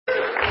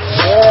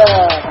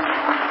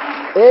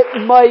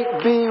It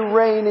might be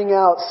raining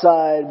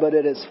outside, but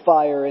it is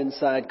fire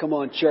inside. Come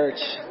on, church.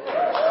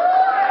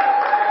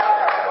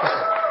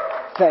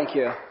 Thank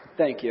you.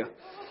 Thank you.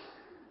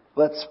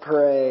 Let's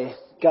pray.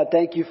 God,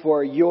 thank you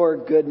for your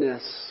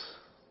goodness.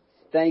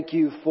 Thank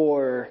you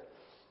for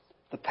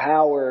the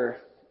power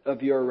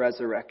of your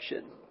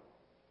resurrection.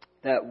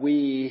 That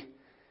we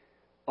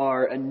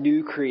are a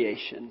new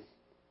creation.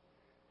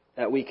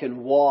 That we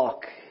can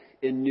walk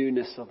in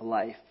newness of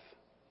life.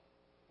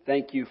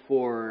 Thank you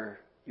for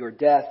your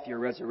death, your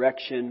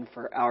resurrection,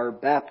 for our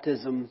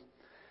baptism,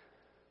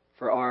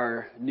 for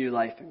our new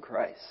life in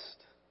Christ.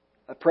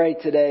 I pray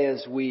today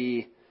as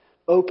we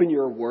open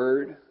your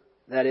word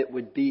that it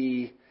would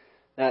be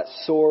that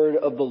sword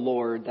of the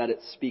Lord that it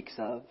speaks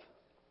of,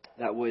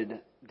 that would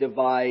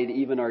divide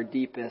even our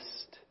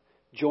deepest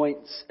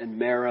joints and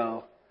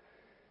marrow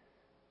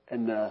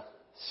and the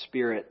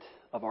spirit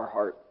of our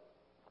heart.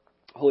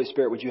 Holy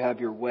Spirit, would you have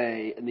your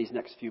way in these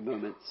next few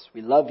moments?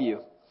 We love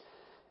you.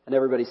 And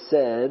everybody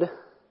said,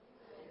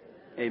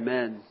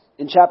 Amen.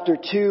 In chapter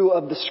 2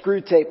 of the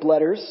Screwtape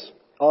Letters,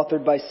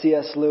 authored by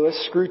C.S.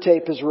 Lewis,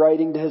 Screwtape is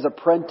writing to his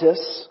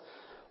apprentice,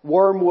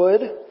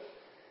 Wormwood.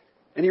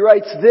 And he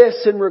writes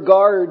this in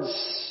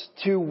regards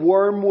to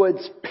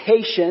Wormwood's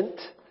patient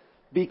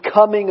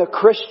becoming a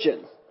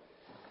Christian.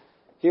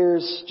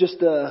 Here's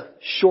just a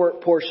short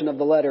portion of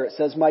the letter. It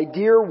says, "My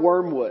dear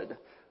Wormwood,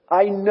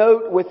 I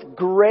note with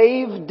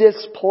grave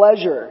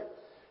displeasure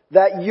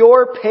that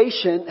your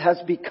patient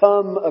has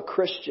become a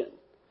Christian.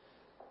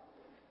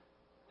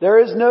 There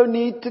is no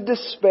need to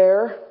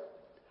despair.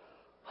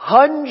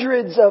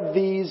 Hundreds of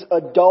these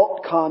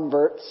adult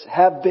converts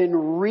have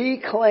been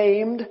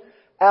reclaimed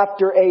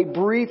after a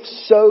brief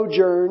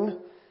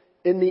sojourn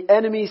in the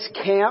enemy's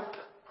camp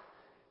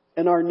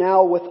and are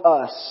now with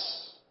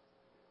us."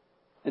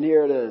 And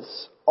here it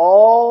is.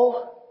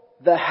 "All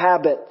the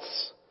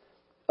habits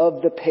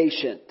of the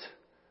patient,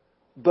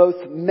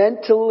 both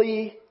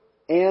mentally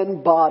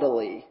and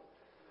bodily,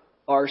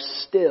 are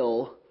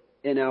still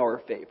in our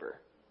favor."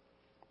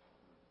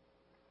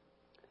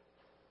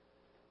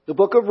 The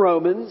book of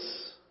Romans,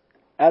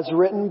 as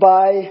written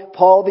by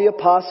Paul the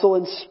Apostle,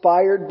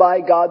 inspired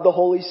by God the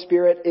Holy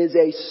Spirit, is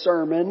a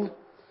sermon.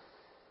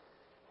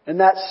 And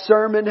that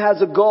sermon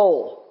has a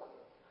goal.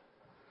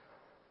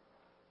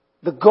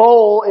 The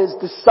goal is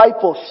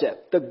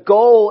discipleship. The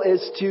goal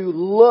is to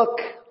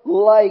look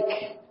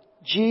like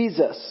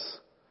Jesus.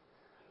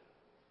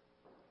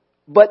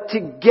 But to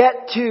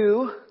get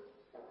to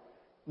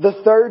the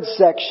third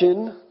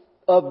section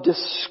of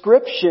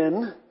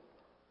description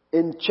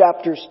in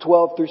chapters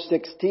 12 through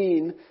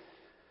 16,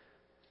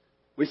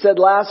 we said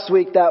last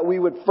week that we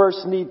would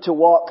first need to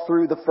walk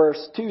through the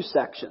first two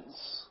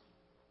sections.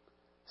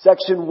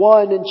 Section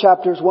 1 in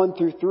chapters 1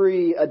 through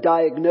 3, a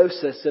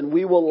diagnosis, and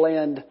we will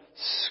land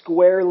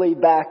squarely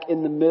back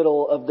in the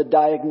middle of the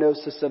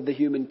diagnosis of the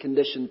human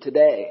condition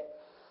today.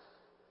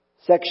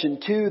 Section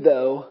 2,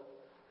 though,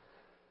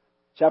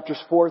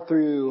 chapters 4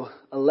 through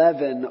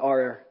 11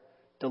 are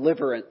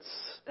deliverance,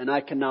 and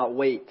I cannot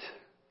wait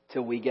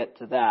till we get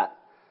to that.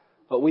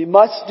 But we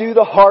must do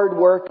the hard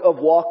work of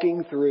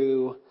walking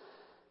through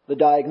the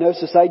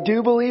diagnosis. I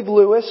do believe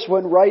Lewis,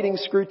 when writing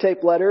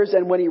Screwtape Letters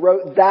and when he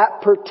wrote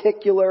that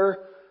particular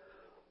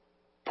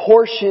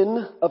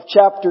portion of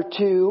chapter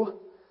 2,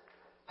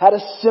 had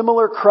a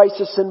similar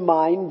crisis in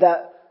mind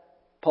that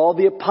Paul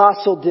the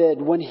Apostle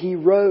did when he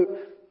wrote,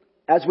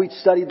 as we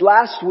studied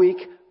last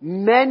week,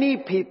 many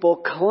people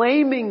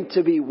claiming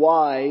to be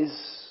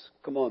wise,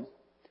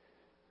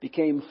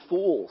 became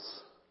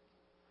fools.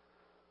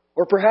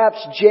 Or perhaps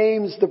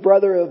James, the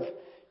brother of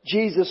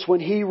Jesus,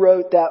 when he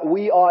wrote that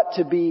we ought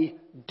to be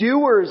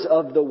doers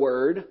of the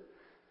word,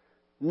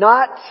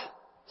 not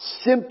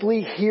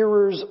simply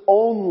hearers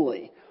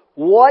only.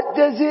 What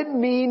does it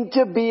mean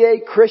to be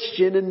a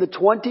Christian in the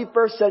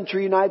 21st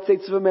century United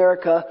States of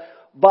America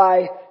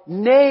by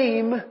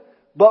name,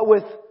 but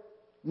with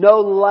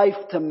no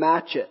life to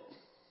match it?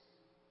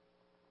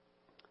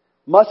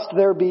 Must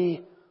there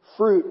be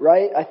fruit,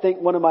 right? I think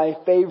one of my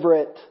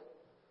favorite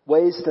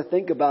ways to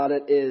think about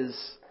it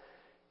is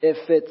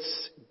if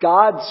it's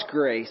God's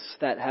grace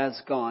that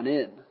has gone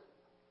in,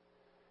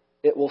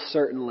 it will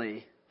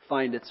certainly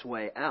find its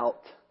way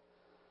out.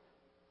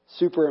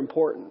 Super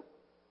important.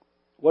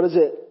 What does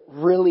it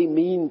really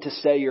mean to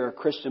say you're a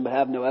Christian but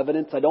have no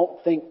evidence? I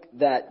don't think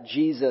that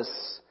Jesus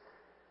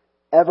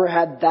ever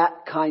had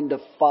that kind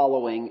of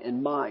following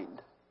in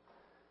mind.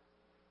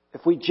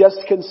 If we just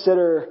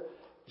consider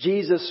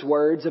Jesus'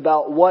 words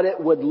about what it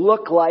would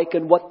look like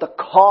and what the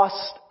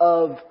cost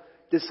of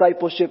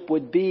discipleship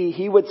would be,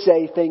 he would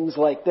say things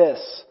like this: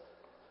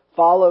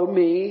 "Follow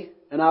me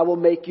and I will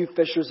make you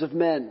fishers of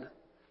men."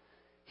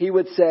 He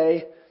would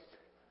say,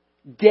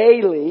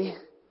 "Daily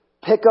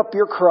pick up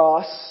your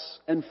cross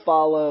and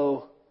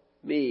follow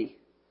me."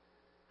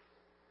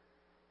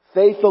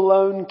 Faith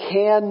alone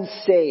can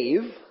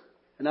save,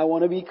 and I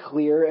want to be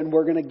clear, and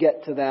we're going to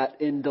get to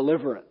that in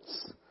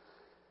deliverance.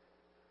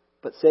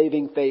 But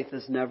saving faith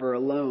is never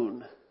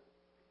alone.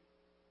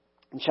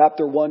 In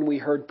chapter 1, we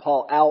heard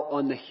Paul out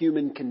on the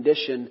human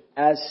condition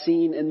as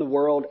seen in the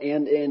world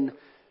and in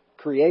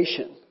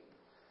creation.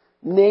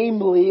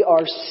 Namely,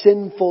 our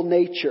sinful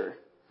nature.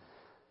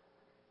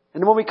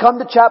 And when we come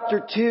to chapter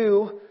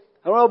 2,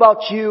 I don't know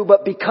about you,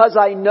 but because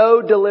I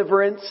know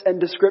deliverance and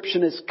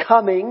description is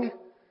coming,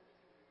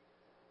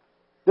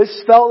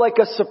 this felt like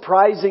a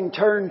surprising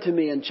turn to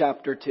me in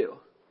chapter 2.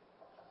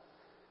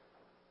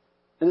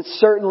 And it's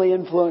certainly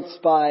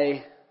influenced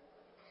by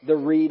the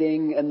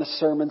reading and the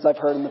sermons I've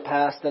heard in the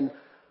past. And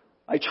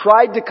I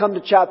tried to come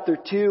to chapter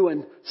 2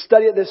 and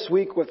study it this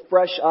week with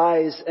fresh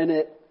eyes, and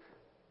it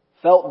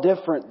felt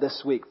different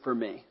this week for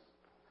me.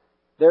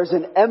 There's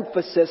an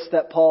emphasis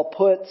that Paul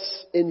puts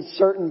in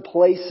certain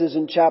places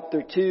in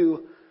chapter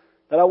 2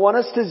 that I want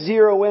us to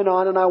zero in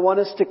on and I want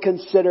us to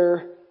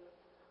consider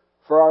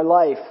for our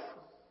life.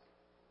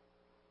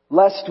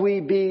 Lest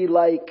we be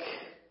like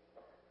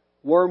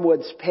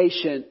Wormwood's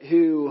patient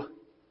who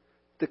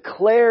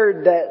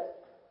declared that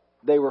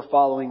they were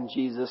following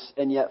Jesus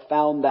and yet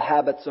found the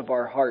habits of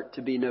our heart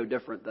to be no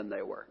different than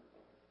they were.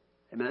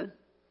 Amen?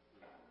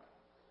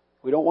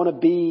 We don't want to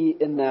be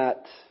in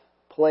that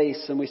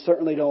place, and we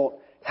certainly don't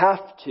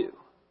have to.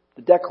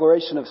 The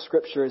declaration of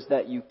Scripture is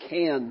that you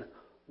can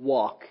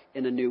walk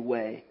in a new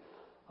way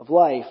of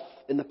life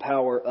in the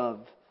power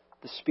of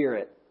the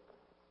Spirit.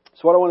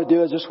 So what I want to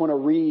do is just want to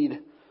read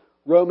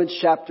Romans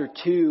chapter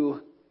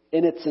 2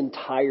 in its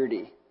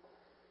entirety.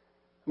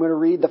 I'm going to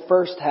read the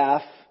first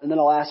half, and then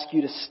I'll ask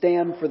you to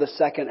stand for the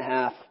second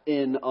half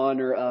in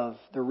honor of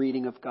the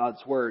reading of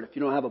God's Word. If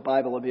you don't have a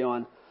Bible, it'll be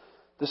on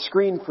the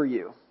screen for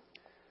you.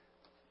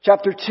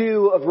 Chapter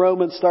 2 of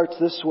Romans starts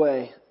this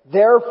way.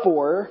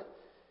 Therefore,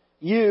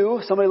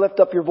 you, somebody lift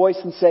up your voice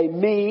and say,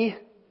 me,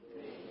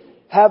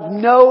 have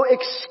no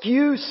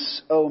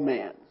excuse, O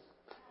man.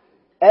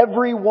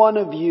 Every one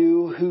of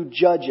you who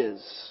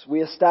judges.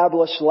 We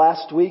established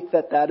last week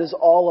that is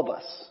all of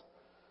us.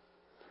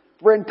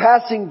 For in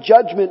passing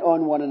judgment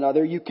on one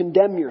another, you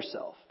condemn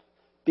yourself,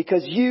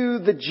 because you,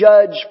 the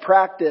judge,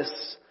 practice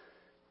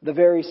the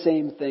very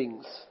same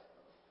things.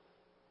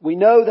 We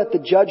know that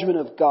the judgment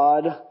of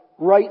God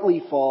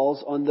rightly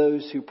falls on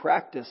those who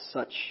practice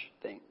such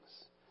things.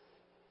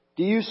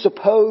 Do you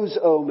suppose,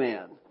 O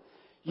man,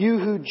 you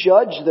who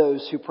judge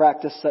those who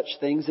practice such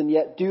things and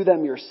yet do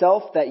them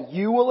yourself, that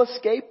you will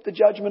escape the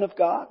judgment of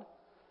God?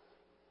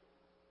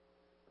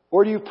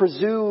 Or do you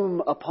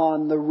presume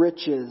upon the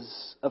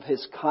riches of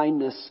His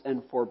kindness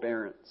and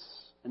forbearance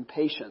and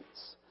patience,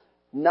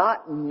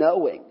 not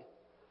knowing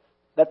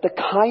that the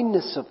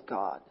kindness of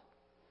God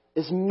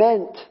is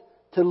meant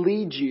to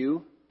lead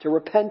you to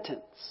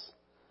repentance?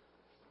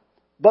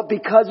 But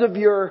because of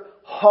your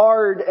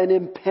hard and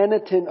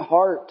impenitent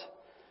heart,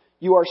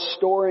 you are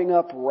storing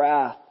up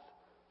wrath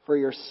for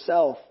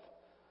yourself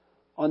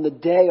on the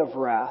day of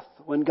wrath,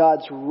 when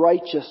God's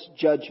righteous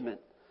judgment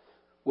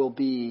will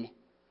be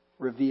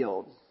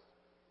revealed.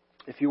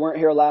 If you weren't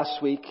here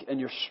last week and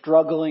you're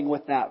struggling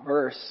with that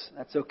verse,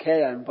 that's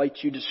okay. I invite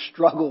you to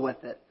struggle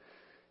with it.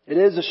 It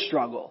is a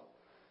struggle.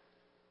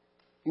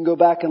 You can go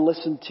back and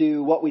listen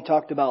to what we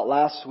talked about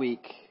last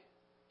week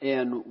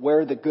and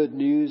where the good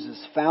news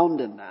is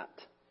found in that.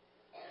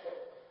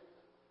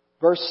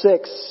 Verse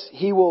 6,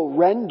 He will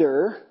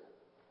render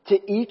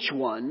to each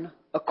one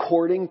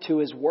according to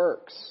his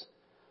works.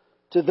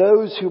 To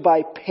those who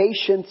by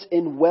patience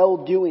in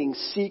well-doing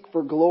seek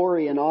for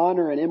glory and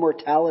honor and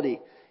immortality,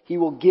 He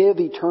will give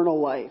eternal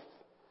life.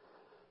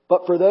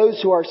 But for those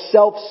who are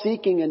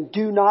self-seeking and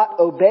do not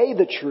obey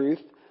the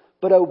truth,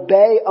 but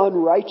obey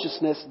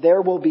unrighteousness,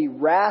 there will be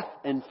wrath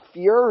and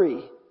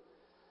fury.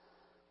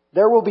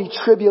 There will be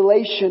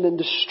tribulation and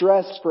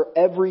distress for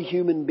every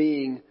human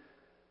being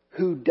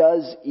who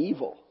does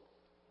evil.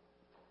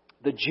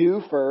 The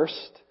Jew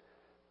first,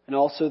 and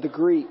also the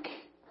Greek.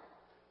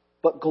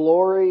 But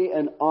glory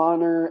and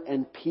honor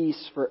and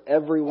peace for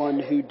everyone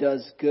who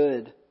does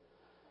good.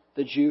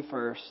 The Jew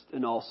first,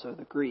 and also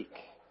the Greek.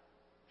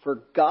 For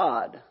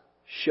God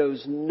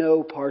shows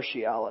no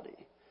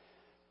partiality.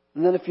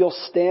 And then if you'll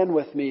stand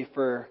with me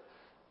for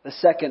the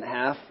second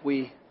half,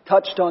 we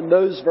touched on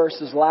those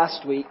verses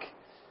last week.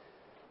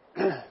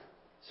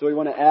 So we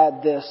want to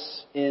add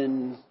this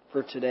in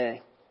for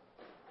today.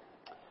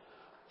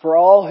 For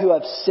all who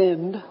have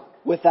sinned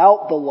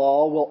without the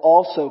law will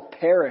also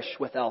perish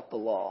without the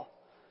law.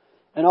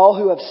 And all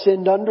who have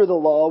sinned under the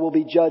law will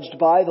be judged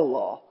by the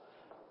law.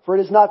 For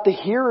it is not the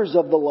hearers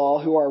of the law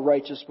who are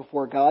righteous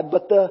before God,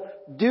 but the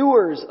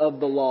doers of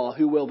the law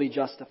who will be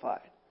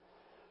justified.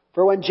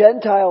 For when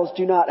Gentiles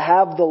do not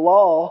have the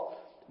law,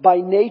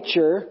 by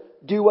nature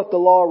do what the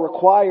law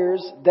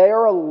requires, they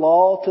are a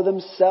law to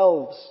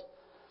themselves,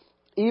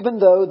 even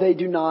though they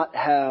do not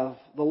have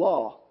the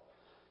law.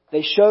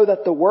 They show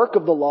that the work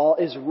of the law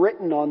is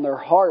written on their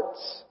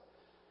hearts,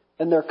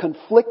 and their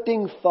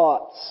conflicting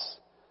thoughts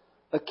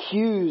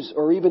accuse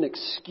or even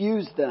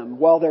excuse them,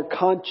 while their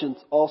conscience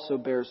also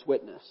bears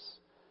witness.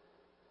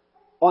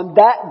 On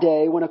that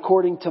day, when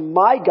according to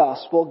my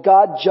gospel,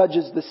 God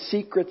judges the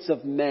secrets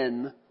of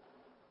men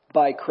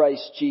by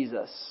Christ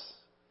Jesus,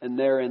 and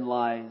therein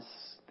lies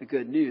the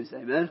good news.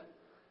 Amen?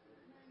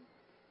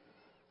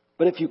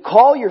 But if you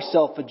call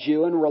yourself a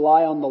Jew and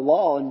rely on the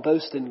law and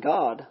boast in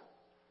God,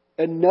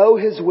 and know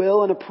His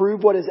will and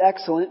approve what is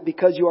excellent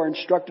because you are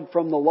instructed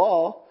from the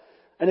law,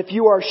 and if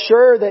you are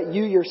sure that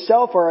you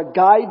yourself are a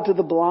guide to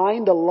the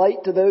blind, a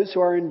light to those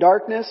who are in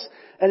darkness,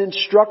 an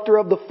instructor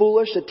of the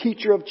foolish, a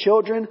teacher of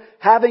children,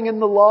 having in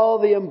the law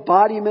the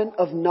embodiment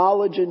of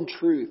knowledge and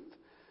truth,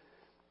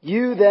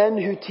 you then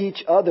who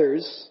teach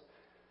others,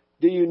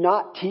 do you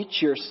not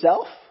teach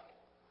yourself?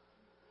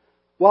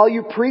 While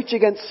you preach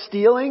against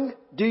stealing,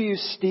 do you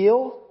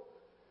steal?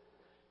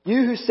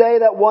 You who say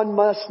that one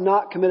must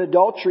not commit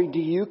adultery, do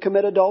you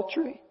commit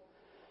adultery?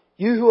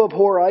 You who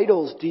abhor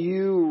idols, do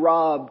you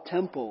rob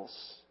temples?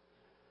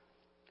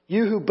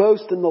 You who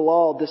boast in the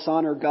law,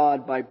 dishonor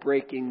God by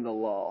breaking the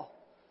law.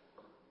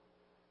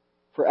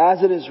 For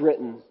as it is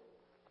written,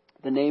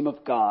 the name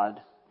of God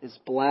is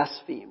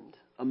blasphemed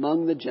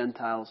among the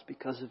Gentiles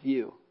because of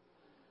you.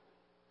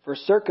 For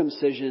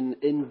circumcision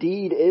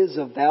indeed is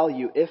of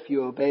value if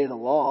you obey the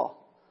law.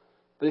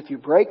 But if you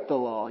break the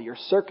law, your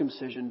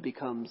circumcision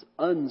becomes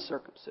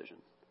uncircumcision.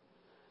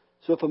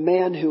 So if a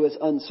man who is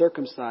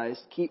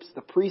uncircumcised keeps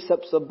the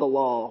precepts of the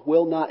law,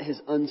 will not his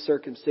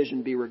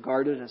uncircumcision be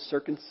regarded as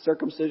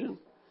circumcision?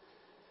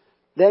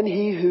 Then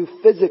he who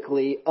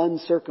physically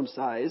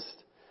uncircumcised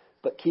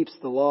but keeps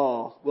the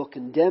law will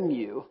condemn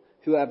you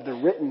who have the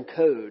written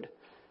code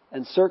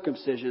and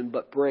circumcision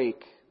but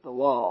break the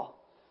law.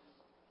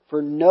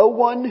 For no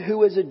one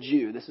who is a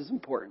Jew, this is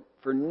important,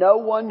 for no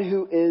one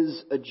who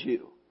is a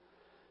Jew,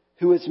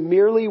 who is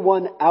merely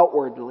one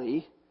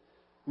outwardly,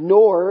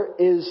 nor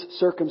is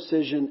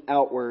circumcision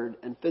outward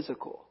and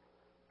physical,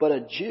 but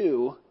a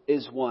Jew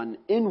is one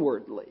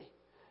inwardly,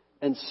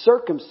 and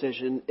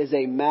circumcision is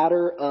a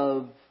matter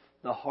of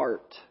the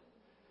heart,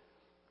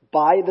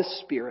 by the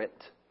Spirit,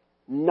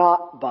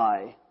 not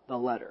by the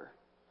letter.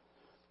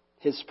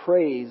 His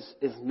praise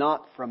is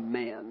not from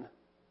man,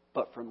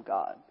 but from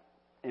God.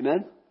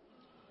 Amen?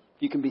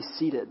 You can be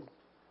seated.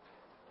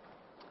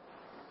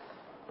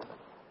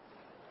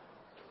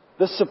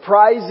 The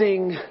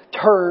surprising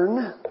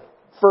turn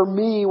for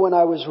me when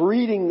I was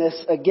reading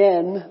this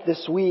again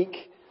this week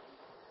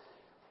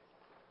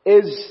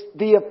is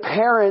the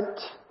apparent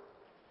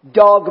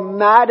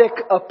dogmatic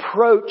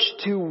approach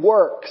to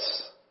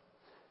works.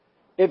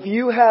 If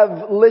you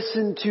have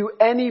listened to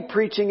any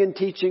preaching and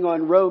teaching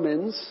on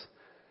Romans,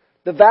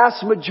 the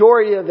vast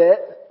majority of it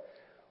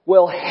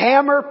will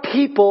hammer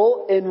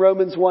people in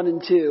Romans 1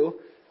 and 2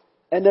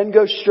 and then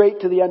go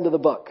straight to the end of the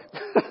book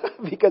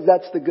because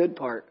that's the good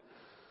part.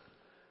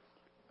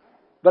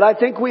 But I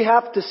think we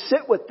have to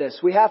sit with this.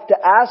 We have to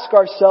ask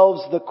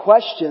ourselves the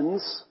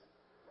questions.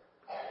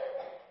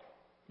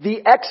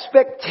 The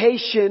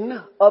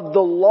expectation of the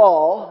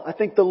law, I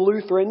think the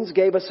Lutherans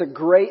gave us a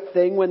great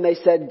thing when they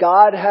said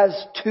God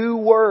has two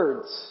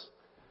words,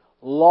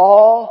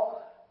 law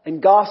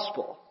and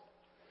gospel.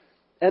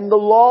 And the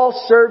law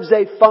serves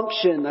a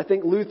function. I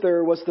think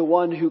Luther was the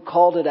one who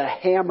called it a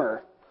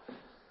hammer.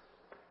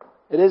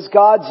 It is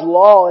God's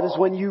law. It is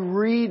when you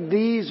read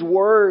these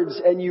words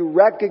and you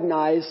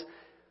recognize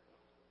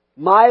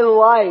my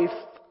life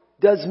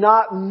does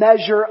not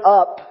measure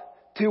up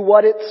to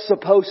what it's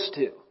supposed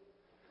to.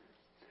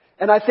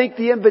 And I think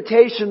the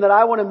invitation that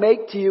I want to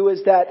make to you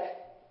is that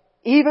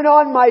even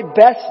on my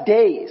best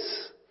days,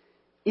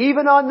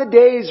 even on the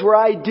days where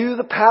I do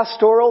the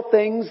pastoral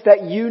things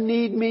that you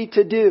need me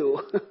to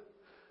do,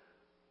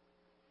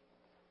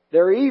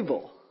 they're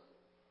evil.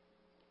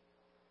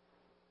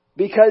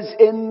 Because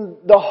in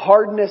the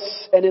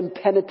hardness and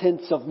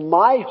impenitence of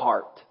my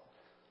heart,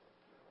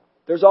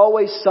 there's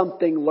always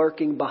something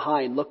lurking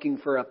behind, looking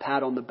for a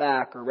pat on the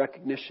back or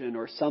recognition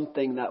or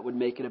something that would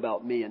make it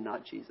about me and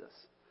not Jesus.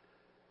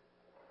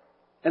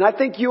 And I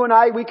think you and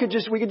I, we could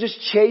just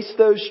chase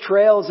those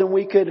trails and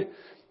we could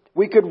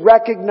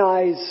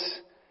recognize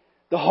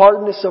the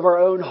hardness of our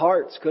own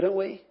hearts, couldn't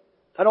we?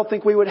 I don't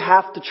think we would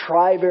have to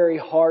try very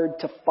hard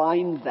to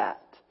find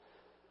that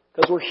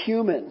because we're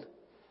human.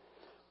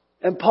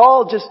 And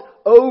Paul just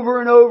over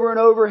and over and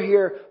over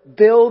here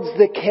builds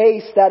the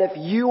case that if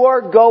you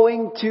are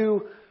going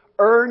to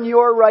earn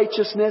your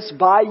righteousness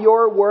by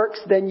your works,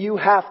 then you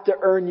have to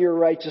earn your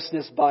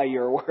righteousness by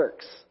your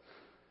works.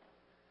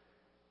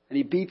 And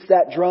he beats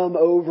that drum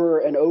over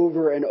and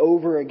over and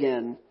over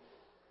again.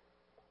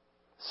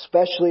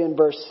 Especially in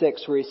verse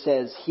 6 where he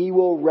says, He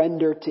will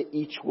render to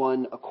each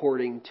one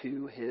according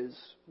to his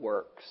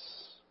works.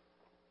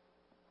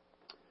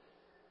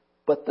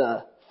 But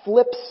the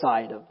flip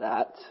side of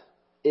that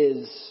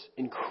is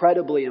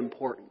incredibly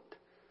important.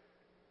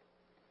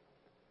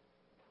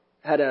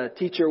 I had a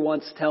teacher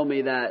once tell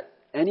me that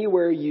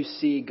anywhere you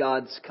see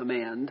God's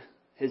command,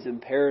 His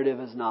imperative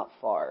is not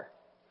far.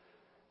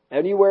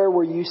 Anywhere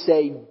where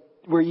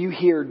you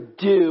hear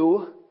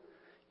do,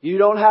 you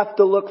don't have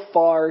to look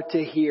far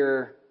to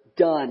hear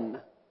done.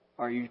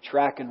 Are you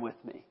tracking with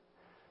me?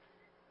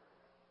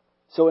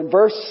 So in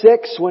verse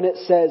 6, when it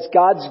says,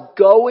 God's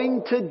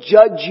going to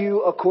judge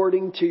you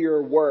according to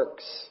your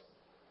works.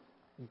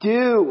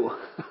 Do.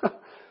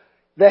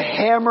 the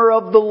hammer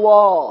of the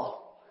law.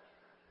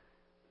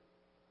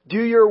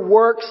 Do your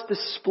works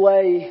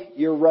display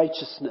your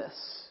righteousness?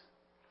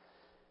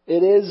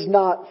 It is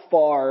not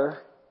far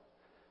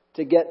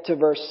to get to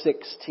verse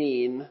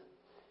 16,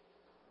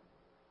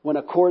 when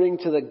according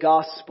to the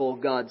gospel,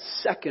 God's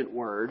second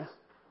word,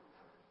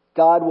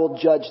 God will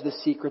judge the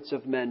secrets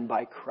of men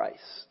by Christ.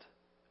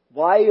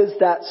 Why is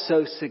that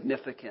so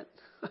significant?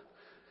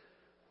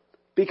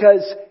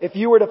 Because if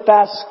you were to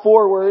fast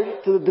forward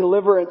to the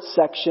deliverance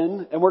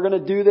section, and we're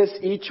going to do this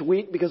each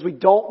week because we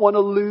don't want to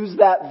lose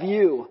that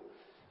view.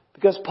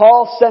 Because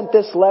Paul sent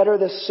this letter,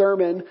 this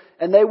sermon,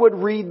 and they would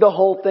read the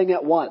whole thing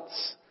at once.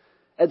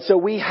 And so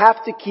we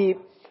have to keep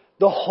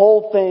the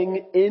whole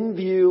thing in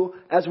view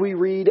as we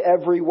read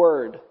every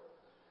word.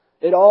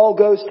 It all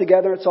goes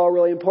together. It's all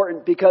really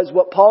important, because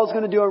what Paul's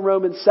going to do in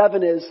Romans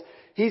 7 is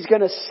he's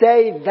going to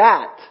say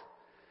that.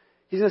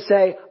 He's going to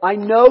say, I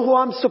know who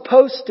I'm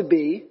supposed to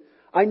be.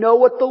 I know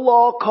what the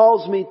law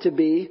calls me to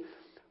be.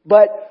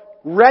 But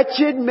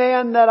wretched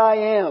man that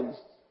I am,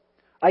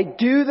 I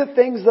do the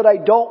things that I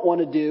don't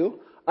want to do.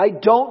 I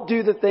don't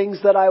do the things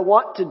that I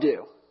want to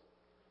do.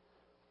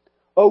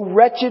 Oh,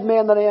 wretched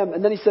man that I am.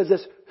 And then he says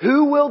this,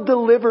 who will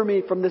deliver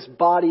me from this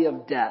body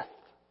of death?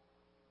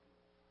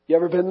 You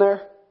ever been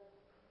there?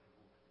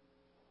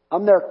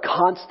 I'm there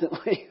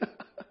constantly.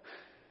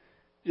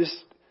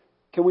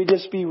 Can we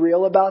just be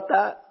real about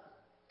that?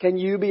 Can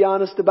you be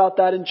honest about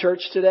that in church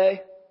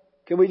today?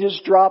 Can we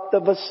just drop the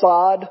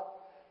facade?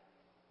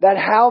 That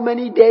how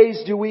many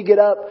days do we get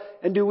up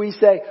and do we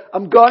say,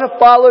 I'm going to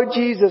follow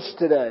Jesus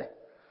today?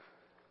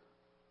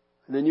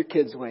 And then your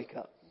kids wake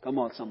up. Come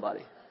on,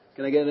 somebody.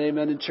 Can I get an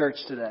amen in church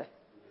today?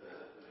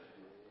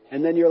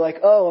 And then you're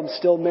like, oh, I'm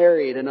still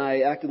married and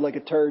I acted like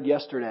a turd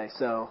yesterday,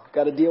 so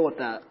got to deal with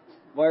that.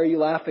 Why are you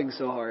laughing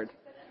so hard?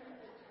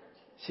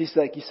 She's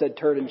like, you said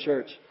turd in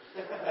church.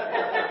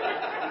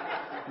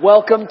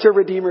 Welcome to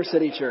Redeemer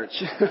City Church.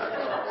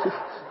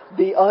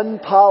 The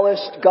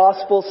unpolished,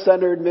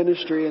 gospel-centered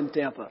ministry in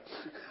Tampa.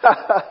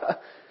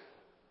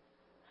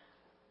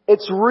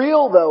 It's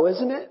real though,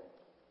 isn't it?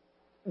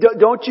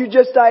 Don't you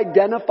just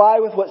identify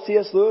with what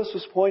C.S. Lewis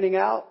was pointing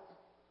out?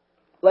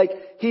 Like,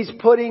 he's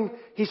putting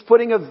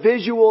a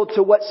visual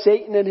to what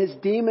Satan and his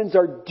demons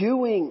are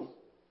doing.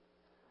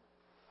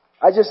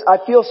 I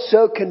feel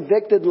so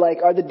convicted, like,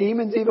 are the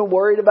demons even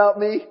worried about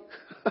me?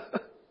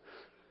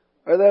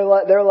 Or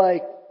they're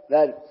like,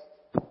 that,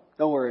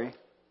 don't worry.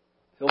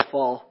 He'll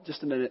fall.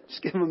 Just a minute.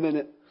 Just give him a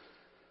minute.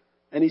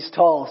 And he's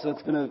tall, so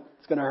it's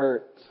gonna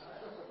hurt.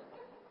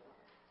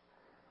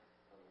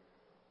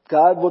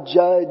 God will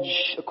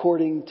judge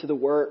according to the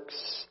works,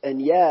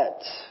 and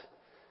yet,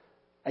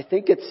 I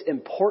think it's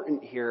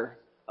important here.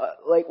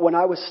 Like when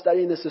I was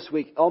studying this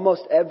week,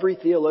 almost every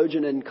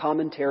theologian and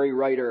commentary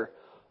writer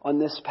on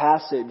this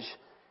passage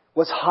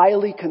was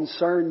highly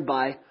concerned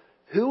by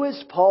who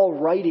is Paul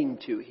writing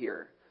to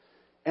here?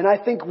 And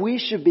I think we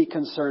should be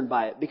concerned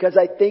by it, because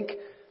I think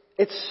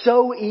it's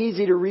so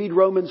easy to read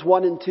Romans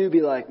 1 and 2,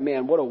 be like,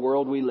 man, what a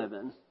world we live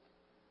in.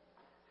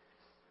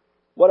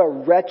 What a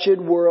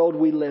wretched world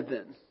we live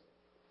in.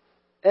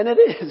 And it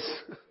is.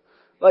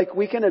 Like,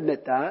 we can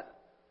admit that.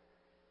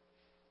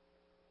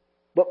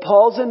 But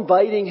Paul's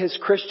inviting his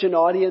Christian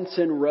audience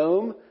in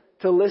Rome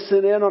to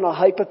listen in on a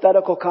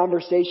hypothetical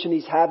conversation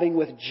he's having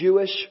with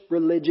Jewish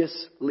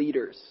religious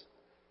leaders.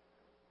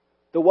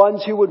 The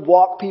ones who would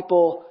walk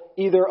people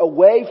either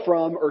away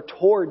from or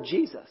toward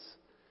Jesus.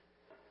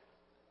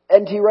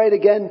 N.T. Wright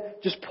again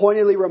just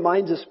pointedly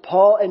reminds us,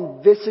 Paul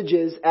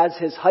envisages as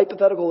his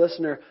hypothetical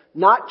listener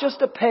not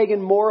just a pagan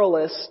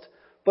moralist,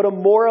 but a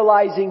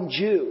moralizing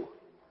Jew.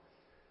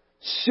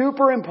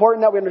 Super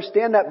important that we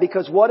understand that,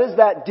 because what does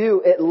that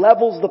do? It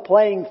levels the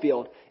playing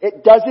field.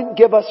 It doesn't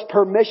give us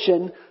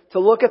permission to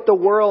look at the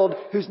world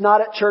who's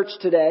not at church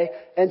today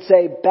and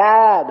say,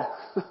 bad.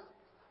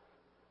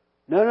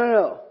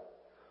 No.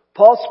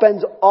 Paul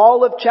spends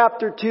all of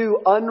chapter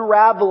 2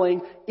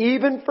 unraveling,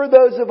 even for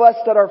those of us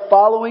that are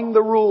following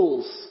the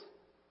rules,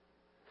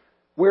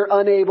 we're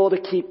unable to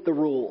keep the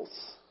rules.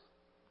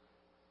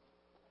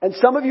 And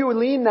some of you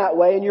lean that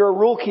way and you're a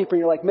rule keeper and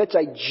you're like, Mitch,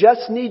 I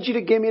just need you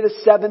to give me the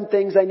 7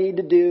 things I need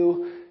to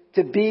do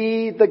to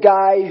be the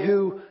guy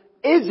who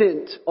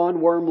isn't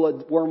on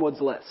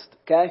Wormwood's list.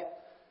 Okay?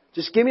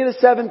 Just give me the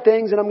 7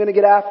 things and I'm going to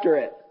get after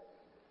it.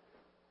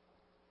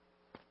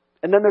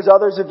 And then there's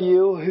others of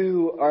you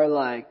who are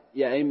like,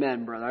 yeah,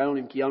 amen, brother. I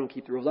don't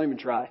keep the rules. I don't even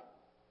try.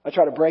 I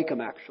try to break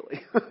them,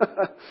 actually.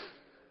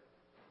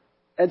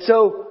 And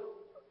so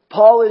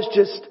Paul is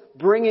just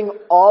bringing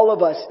all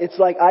of us. It's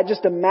like, I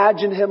just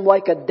imagine him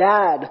like a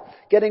dad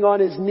getting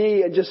on his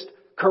knee and just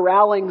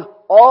corralling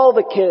all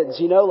the kids,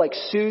 like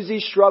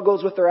Susie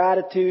struggles with her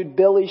attitude.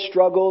 Billy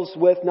struggles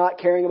with not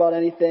caring about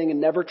anything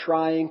and never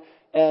trying.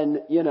 And,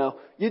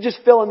 you just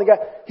fill in the gap.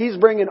 He's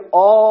bringing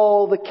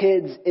all the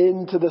kids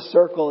into the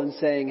circle and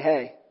saying,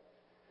 hey,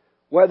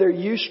 whether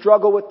you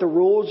struggle with the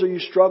rules or you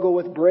struggle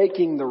with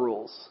breaking the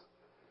rules,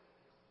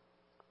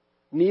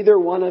 neither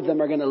one of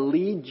them are going to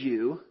lead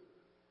you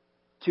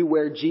to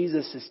where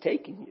Jesus is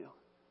taking you.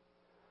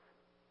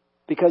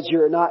 because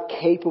you're not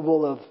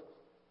capable of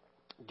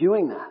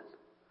doing that.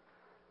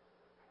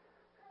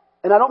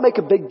 And I don't make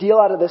a big deal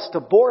out of this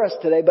to bore us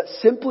today, but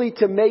simply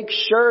to make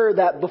sure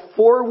that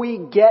before we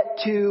get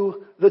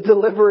to the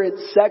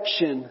deliverance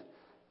section,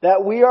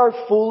 that we are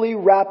fully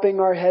wrapping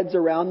our heads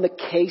around the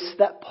case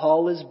that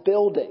Paul is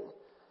building.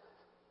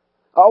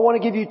 I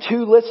want to give you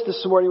 2 lists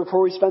this morning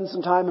before we spend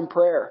some time in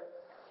prayer,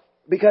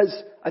 because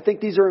I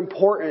think these are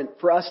important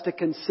for us to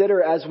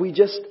consider as we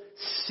just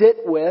sit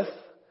with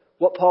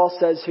what Paul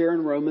says here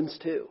in Romans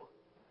 2.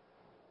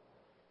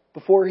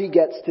 Before he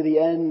gets to the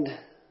end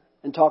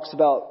and talks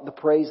about the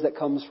praise that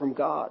comes from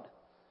God.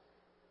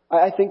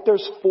 I think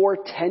there's 4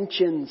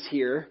 tensions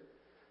here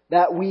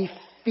that we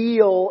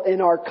feel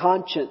in our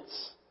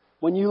conscience.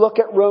 When you look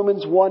at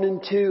Romans 1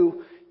 and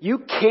 2, you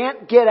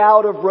can't get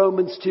out of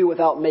Romans 2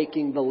 without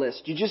making the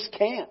list. You just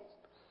can't.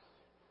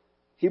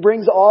 He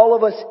brings all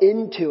of us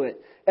into it.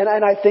 And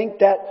I think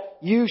that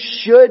you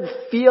should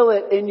feel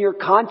it in your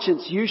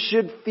conscience. You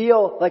should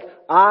feel like,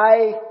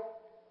 I'm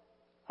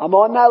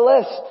on that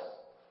list.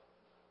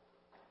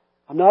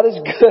 I'm not as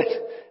good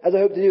as I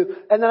hope to do.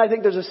 And then I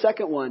think there's a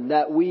second one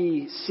that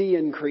we see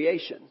in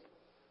creation.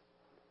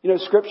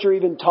 Scripture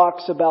even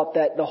talks about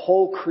that the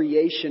whole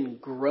creation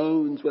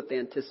groans with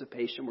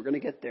anticipation. We're going to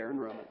get there in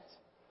Romans.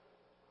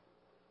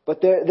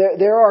 But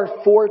there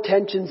are 4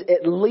 tensions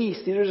at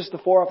least. These are just the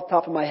 4 off the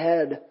top of my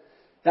head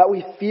that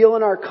we feel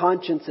in our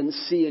conscience and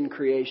see in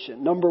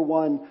creation. Number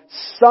 1,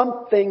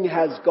 something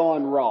has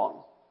gone wrong.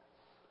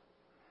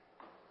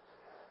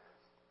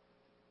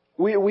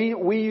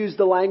 We use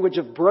the language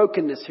of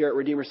brokenness here at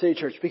Redeemer City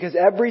Church because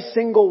every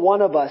single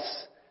one of us,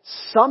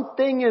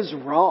 something is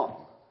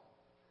wrong.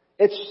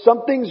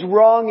 Something's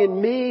wrong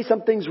in me,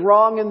 something's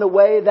wrong in the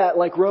way that,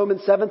 like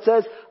Romans 7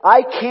 says,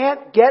 I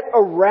can't get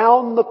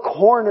around the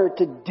corner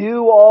to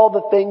do all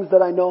the things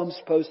that I know I'm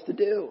supposed to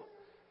do.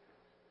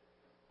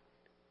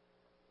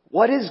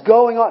 What is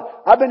going on?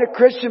 I've been a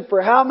Christian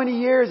for how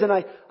many years and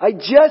I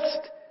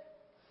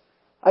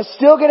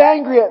still get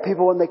angry at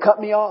people when they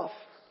cut me off.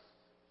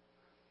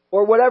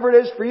 Or whatever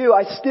it is for you,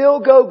 I still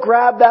go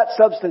grab that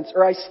substance,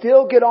 or I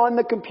still get on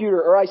the computer,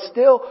 or I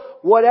still,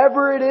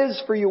 whatever it is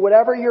for you,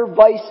 whatever your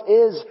vice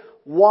is,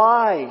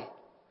 why?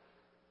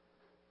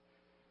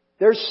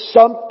 There's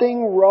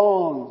something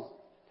wrong.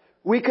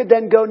 We could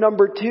then go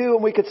number 2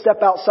 and we could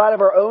step outside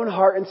of our own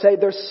heart and say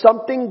there's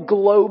something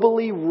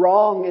globally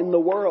wrong in the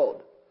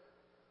world.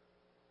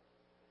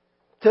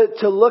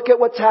 To look at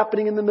what's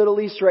happening in the Middle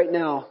East right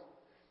now,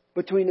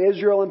 between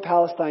Israel and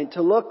Palestine,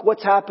 to look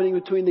what's happening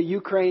between the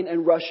Ukraine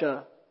and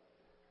Russia.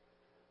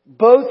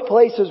 Both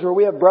places where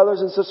we have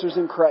brothers and sisters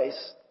in Christ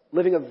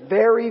living a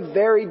very,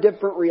 very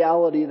different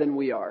reality than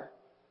we are.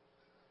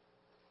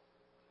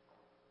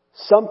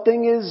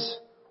 Something is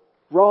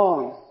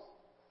wrong.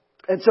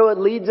 And so it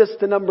leads us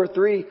to number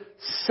 3.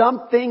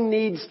 Something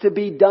needs to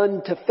be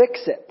done to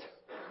fix it.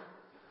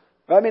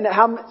 I mean,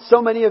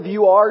 so many of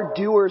you are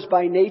doers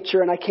by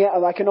nature, and I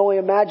can only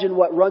imagine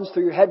what runs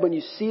through your head when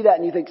you see that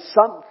and you think,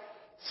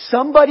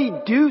 somebody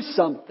do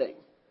something.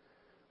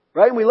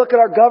 Right? And we look at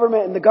our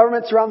government and the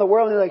governments around the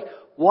world and you're like,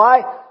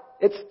 why?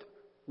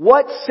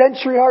 What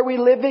century are we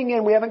living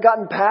in? We haven't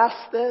gotten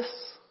past this.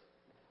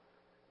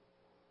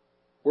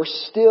 We're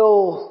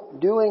still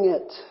doing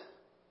it.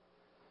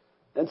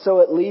 And so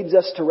it leads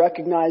us to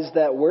recognize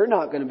that we're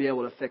not going to be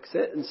able to fix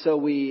it. And so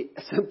we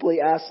simply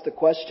ask the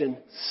question,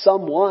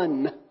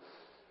 someone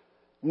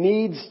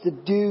needs to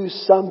do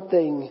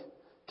something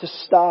to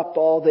stop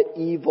all the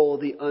evil,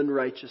 the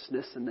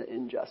unrighteousness, and the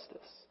injustice.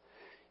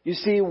 You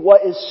see,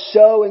 what is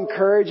so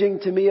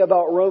encouraging to me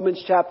about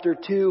Romans chapter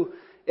 2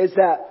 is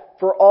that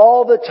for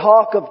all the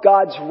talk of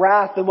God's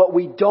wrath and what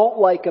we don't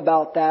like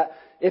about that,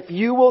 if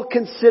you will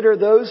consider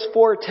those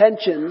 4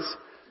 tensions,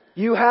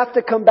 you have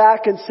to come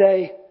back and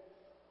say,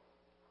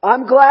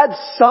 I'm glad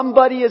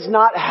somebody is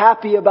not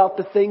happy about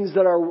the things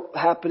that are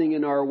happening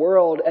in our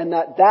world, and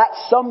that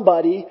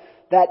somebody,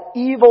 that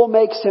evil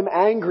makes him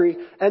angry,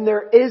 and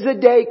there is a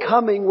day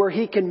coming where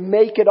he can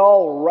make it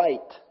all right.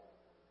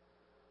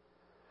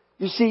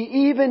 You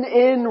see, even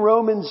in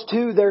Romans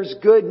 2, there's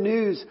good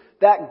news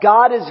that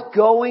God is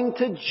going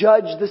to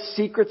judge the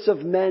secrets of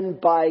men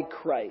by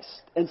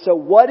Christ. And so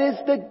what is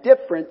the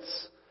difference?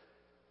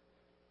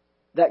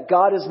 That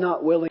God is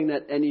not willing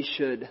that any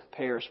should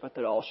perish, but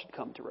that all should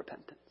come to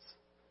repentance.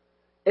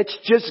 It's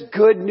just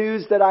good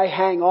news that I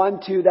hang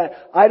on to,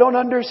 that I don't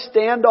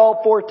understand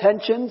all 4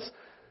 tensions.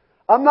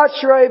 I'm not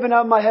sure I even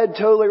have my head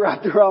totally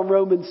wrapped around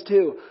Romans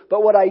 2.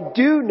 But what I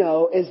do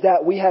know is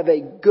that we have a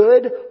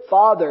good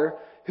Father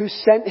who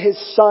sent His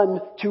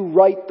Son to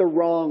right the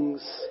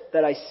wrongs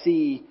that I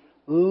see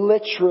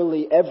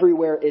literally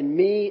everywhere in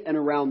me and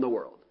around the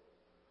world.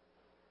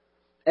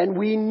 And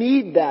we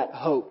need that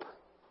hope.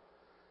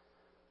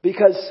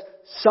 Because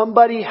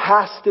somebody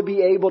has to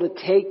be able to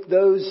take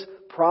those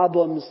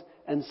problems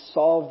and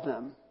solve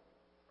them.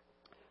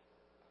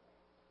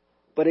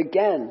 But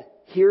again,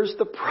 here's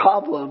the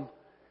problem.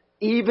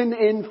 Even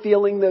in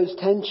feeling those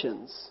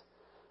tensions,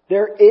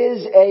 there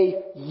is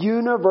a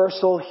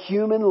universal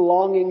human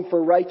longing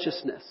for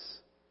righteousness.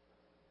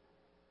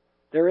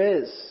 There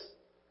is.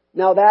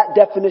 Now that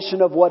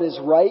definition of what is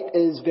right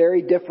is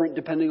very different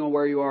depending on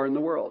where you are in the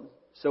world.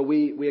 So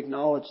we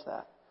acknowledge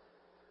that.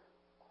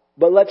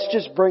 But let's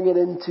just bring it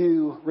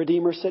into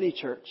Redeemer City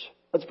Church.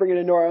 Let's bring it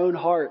into our own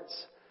hearts.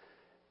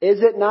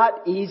 Is it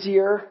not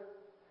easier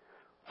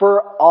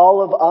for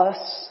all of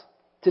us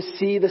to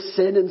see the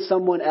sin in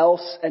someone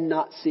else and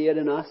not see it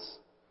in us?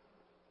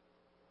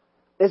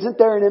 Isn't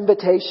there an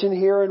invitation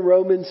here in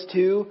Romans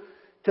 2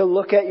 to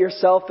look at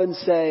yourself and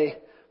say,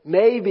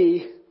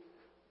 maybe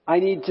I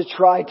need to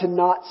try to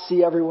not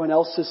see everyone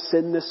else's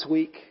sin this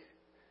week,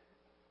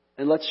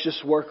 and let's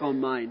just work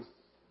on mine.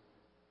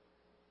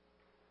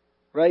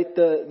 Right?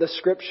 The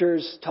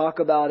scriptures talk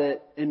about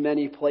it in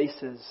many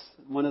places.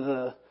 One of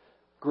the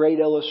great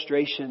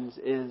illustrations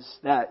is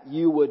that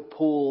you would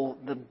pull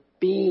the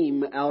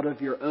beam out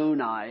of your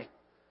own eye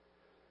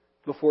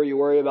before you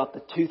worry about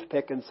the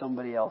toothpick in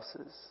somebody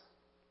else's.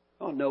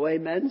 Oh, no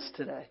amens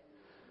today.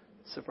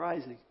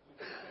 Surprising.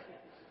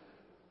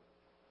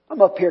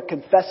 I'm up here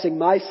confessing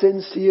my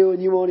sins to you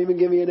and you won't even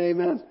give me an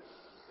amen.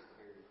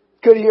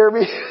 Couldn't hear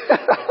me.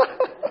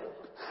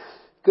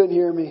 Couldn't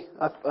hear me.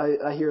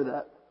 I hear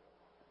that.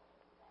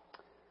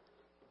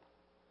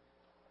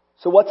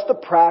 So what's the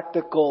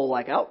practical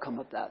outcome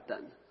of that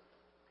then?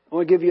 I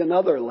want to give you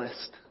another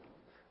list.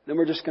 Then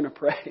we're just going to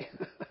pray.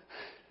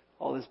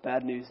 All this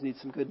bad news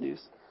needs some good news.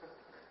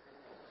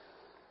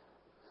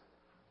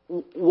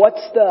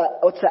 What's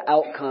the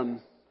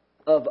outcome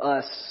of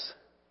us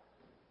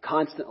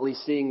constantly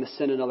seeing the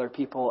sin in other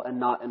people and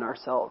not in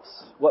ourselves?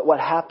 What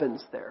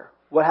happens there?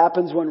 What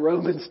happens when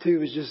Romans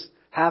 2 is just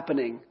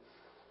happening?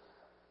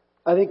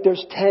 I think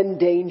there's 10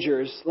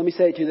 dangers. Let me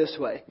say it to you this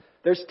way.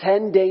 There's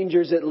 10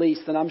 dangers at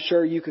least, and I'm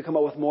sure you could come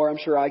up with more. I'm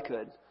sure I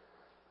could.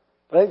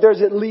 But I think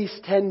there's at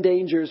least 10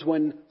 dangers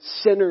when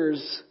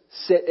sinners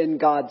sit in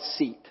God's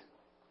seat.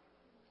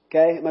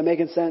 Okay? Am I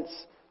making sense?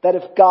 That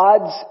if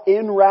God's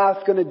in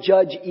wrath going to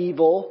judge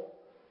evil,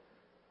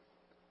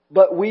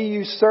 but we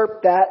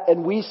usurp that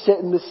and we sit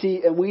in the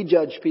seat and we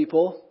judge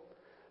people,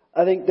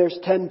 I think there's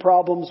 10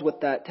 problems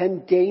with that.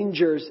 10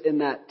 dangers in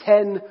that.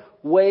 10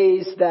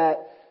 ways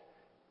that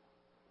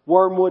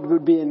Wormwood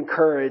would be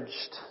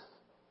encouraged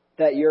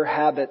that your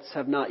habits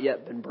have not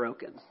yet been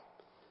broken.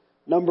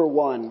 Number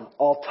 1,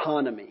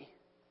 autonomy.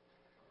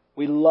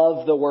 We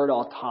love the word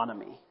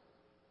autonomy.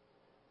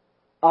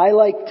 I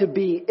like to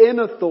be in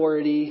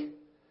authority,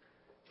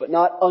 but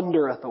not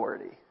under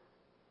authority.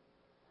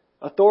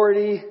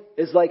 Authority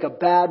is like a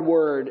bad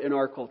word in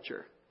our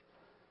culture.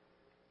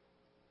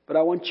 But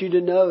I want you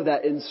to know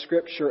that in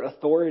Scripture,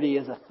 authority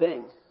is a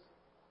thing.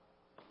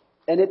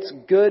 And it's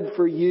good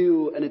for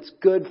you, and it's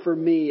good for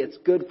me, it's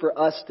good for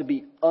us to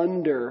be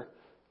under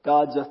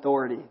God's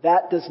authority.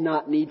 That does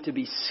not need to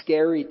be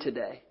scary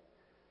today.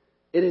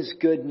 It is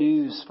good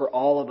news for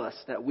all of us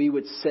that we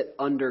would sit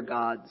under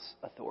God's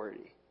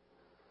authority.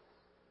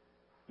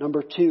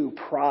 Number 2,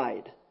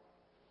 pride.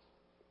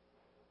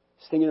 I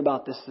was thinking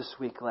about this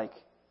week,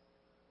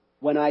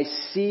 when I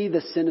see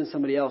the sin in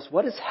somebody else,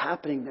 what is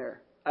happening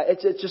there?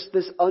 It's just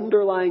this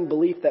underlying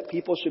belief that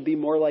people should be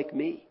more like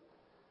me.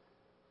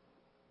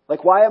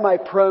 Why am I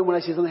prone when I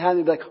see something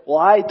happening to be well,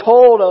 I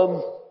told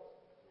them.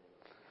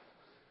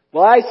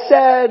 Well, I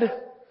said,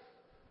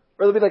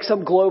 or there'll be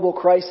some global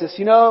crisis.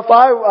 If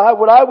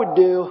what I would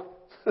do,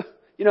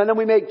 and then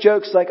we make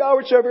jokes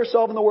we're over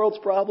solving the world's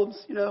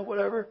problems,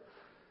 whatever.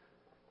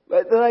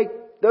 But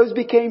those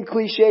became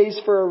cliches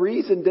for a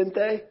reason, didn't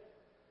they?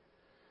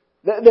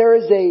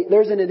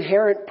 There's an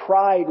inherent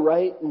pride,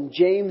 right? And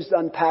James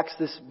unpacks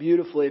this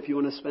beautifully if you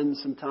want to spend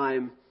some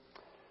time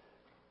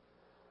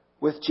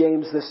with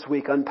James this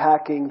week,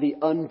 unpacking the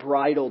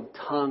unbridled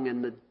tongue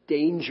and the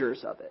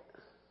dangers of it.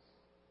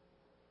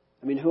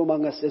 Who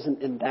among us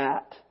isn't in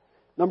that?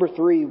 Number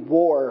 3,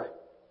 war.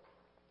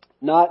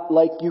 Not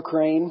like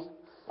Ukraine,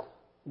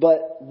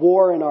 but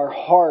war in our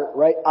heart,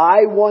 right?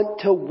 I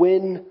want to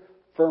win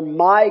for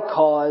my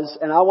cause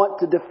and I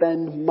want to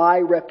defend my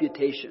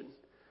reputation.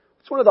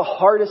 It's one of the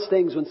hardest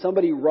things when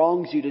somebody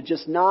wrongs you to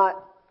just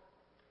not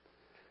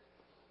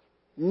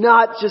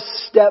just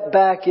step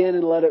back in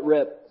and let it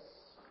rip.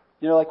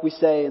 Like we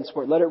say in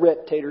sport, let it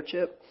rip, tater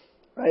chip,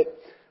 right?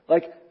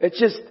 It's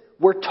just,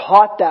 we're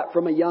taught that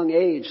from a young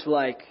age.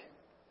 If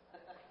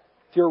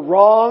you're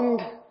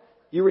wronged,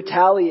 you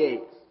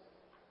retaliate.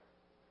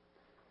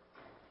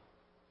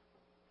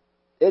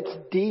 It's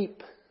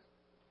deep.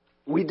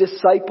 We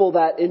disciple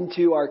that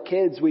into our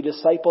kids. We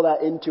disciple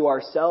that into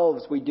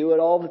ourselves. We do it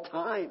all the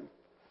time.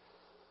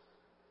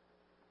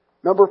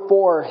 Number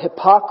 4,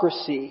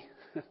 hypocrisy.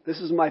 This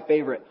is my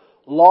favorite.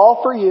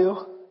 Law for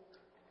you,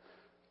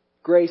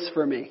 grace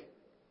for me.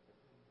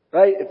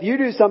 Right? If you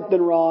do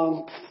something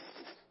wrong,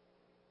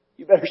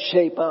 you better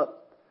shape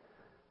up.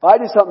 If I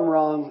do something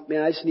wrong,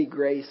 man, I just need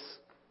grace.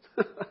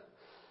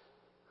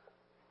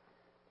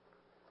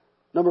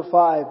 Number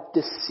 5,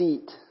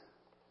 deceit.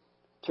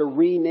 To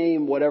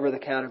rename whatever the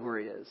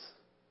category is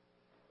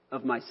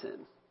of my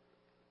sin.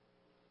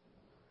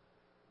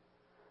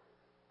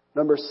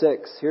 Number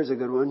 6, here's a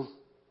good one.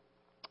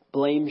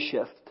 Blame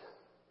shift.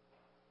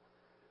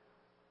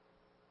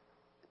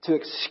 to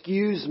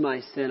excuse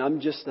my sin. I'm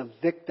just a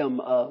victim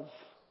of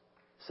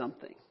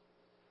something.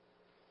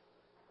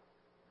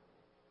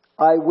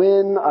 I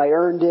win, I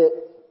earned it.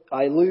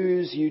 I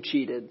lose, you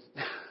cheated.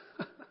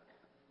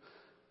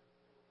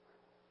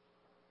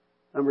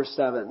 Number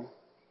 7,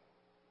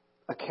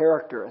 a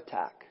character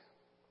attack.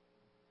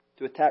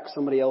 To attack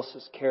somebody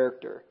else's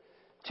character.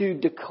 To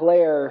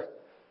declare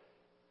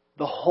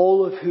the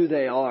whole of who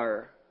they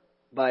are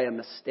by a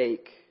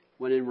mistake,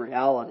 when in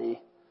reality,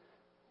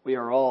 we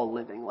are all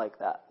living like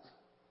that.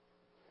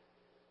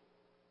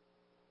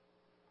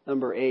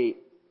 Number 8,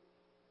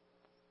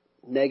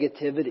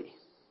 negativity.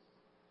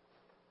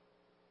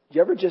 Do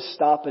you ever just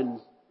stop and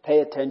pay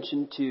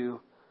attention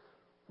to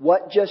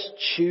what just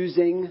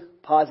choosing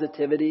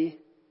positivity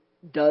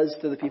does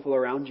to the people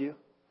around you?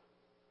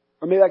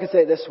 Or maybe I could say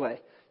it this way.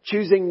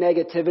 Choosing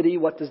negativity,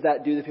 what does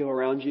that do to the people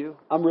around you?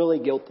 I'm really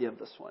guilty of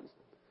this one.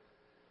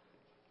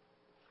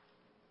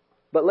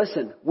 But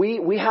listen,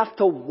 we have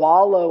to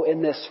wallow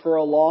in this for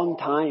a long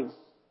time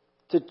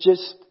to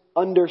just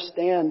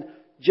understand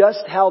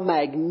just how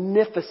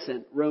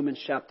magnificent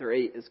Romans chapter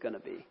 8 is going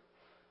to be.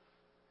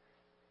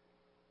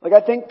 Like,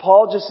 I think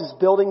Paul just is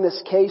building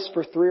this case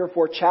for 3 or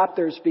 4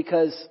 chapters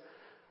because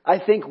I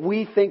think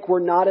we think we're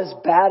not as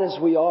bad as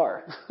we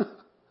are.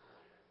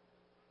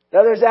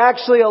 Now, there's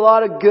actually a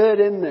lot of good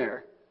in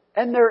there.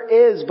 And there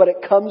is, but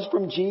it comes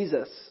from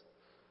Jesus.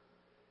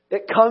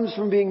 It comes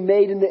from being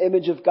made in the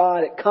image of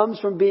God. It comes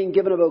from being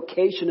given a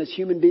vocation as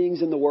human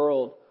beings in the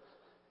world.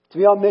 To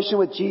be on mission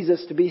with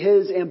Jesus, to be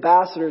His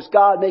ambassadors,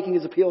 God making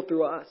His appeal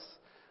through us.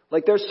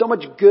 Like, there's so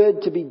much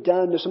good to be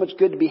done. There's so much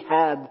good to be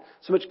had.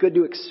 So much good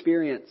to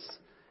experience.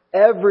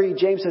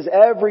 James says,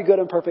 every good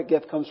and perfect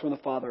gift comes from the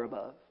Father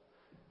above.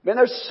 Man,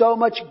 there's so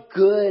much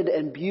good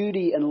and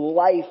beauty and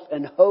life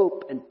and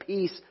hope and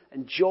peace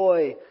and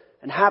joy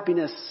and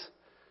happiness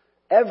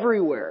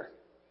everywhere.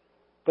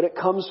 But it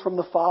comes from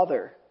the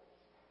Father.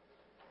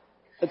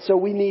 And so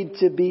we need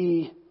to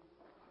be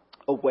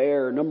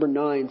aware. Number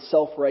 9,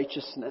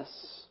 self-righteousness.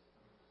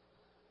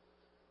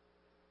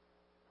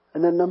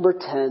 And then number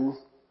 10,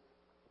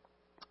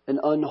 an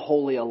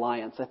unholy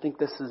alliance. I think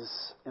this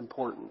is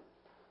important.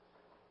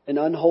 An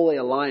unholy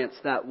alliance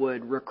that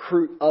would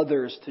recruit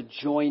others to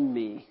join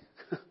me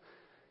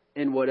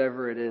in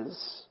whatever it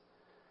is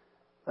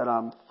that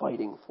I'm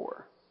fighting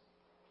for.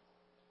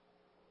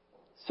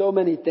 So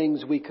many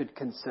things we could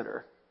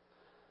consider.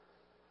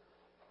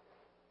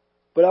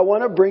 But I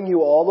want to bring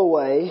you all the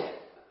way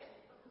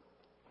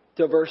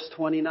to verse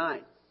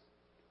 29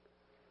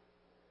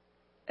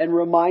 and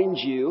remind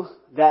you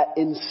that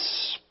in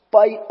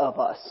spite of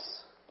us,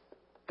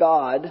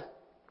 God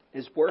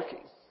is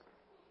working.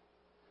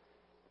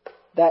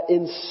 That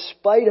in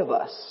spite of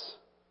us,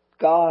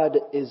 God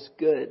is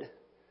good.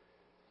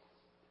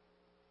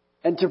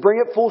 And to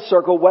bring it full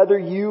circle, whether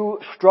you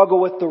struggle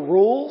with the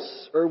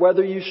rules or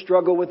whether you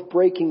struggle with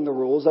breaking the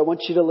rules, I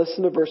want you to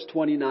listen to verse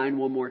 29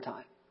 one more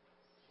time.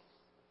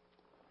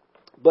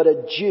 But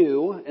a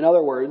Jew, in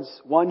other words,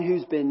 one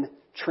who's been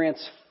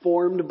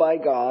transformed by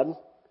God,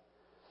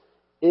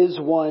 is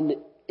one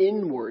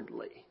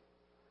inwardly.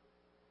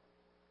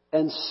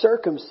 And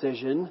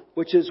circumcision,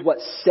 which is what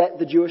set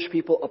the Jewish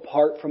people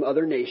apart from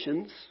other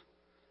nations,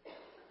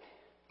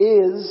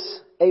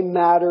 is a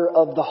matter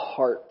of the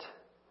heart.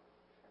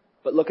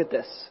 But look at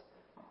this.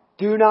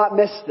 Do not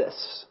miss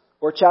this.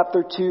 Or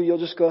chapter 2, you'll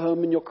just go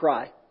home and you'll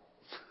cry.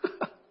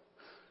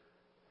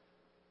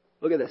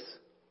 Look at this.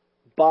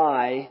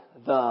 By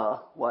the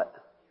what?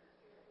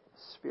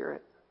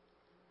 Spirit.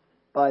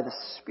 By the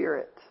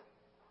Spirit.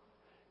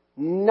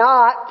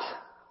 Not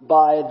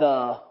by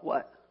the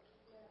what?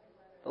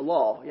 The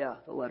law. Yeah,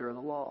 the letter of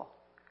the law.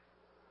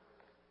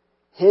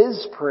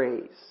 His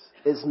praise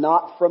is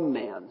not from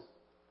man,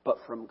 but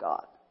from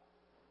God.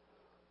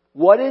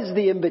 What is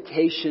the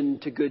invitation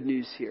to good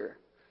news here?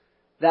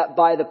 That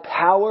by the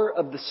power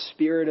of the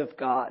Spirit of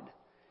God,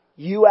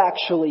 you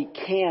actually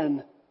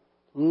can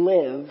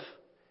live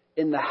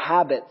in the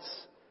habits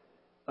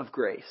of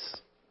grace.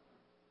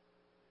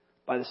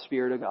 By the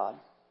Spirit of God,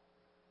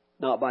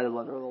 not by the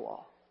letter of the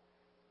law.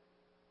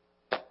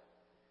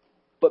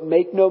 But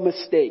make no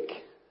mistake,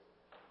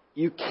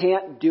 you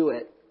can't do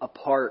it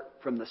apart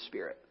from the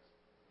Spirit.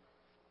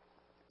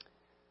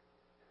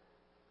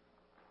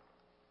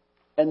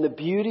 And the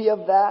beauty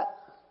of that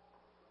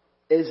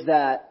is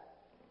that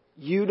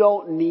you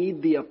don't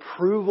need the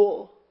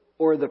approval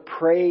or the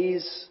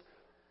praise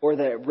or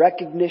the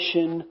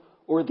recognition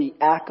or the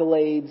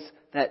accolades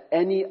that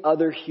any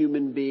other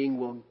human being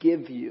will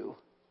give you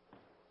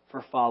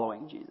for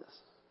following Jesus.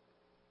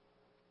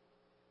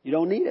 You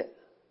don't need it.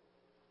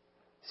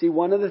 See,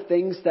 one of the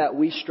things that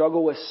we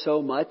struggle with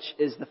so much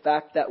is the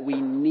fact that we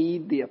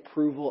need the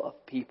approval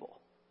of people.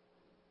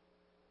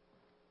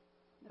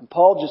 And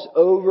Paul just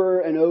over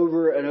and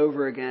over and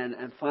over again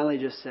and finally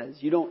just says,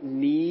 you don't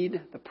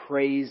need the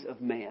praise of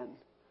man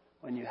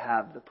when you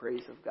have the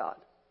praise of God.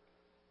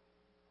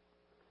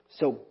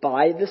 So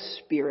by the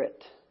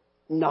Spirit,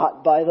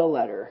 not by the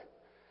letter,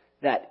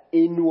 that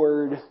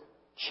inward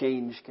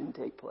change can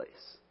take place.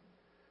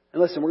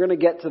 And listen, we're going to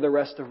get to the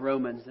rest of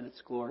Romans, and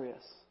it's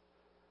glorious.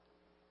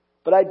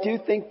 But I do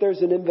think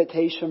there's an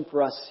invitation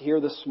for us here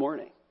this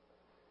morning.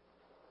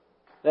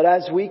 That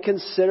as we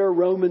consider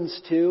Romans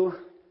 2,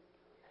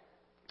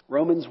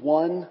 Romans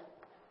 1,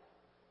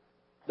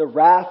 the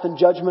wrath and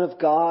judgment of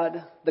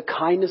God, the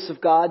kindness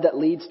of God that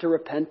leads to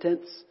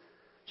repentance,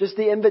 just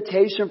the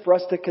invitation for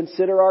us to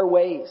consider our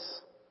ways,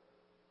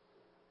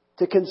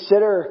 to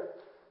consider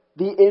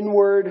the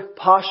inward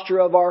posture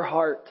of our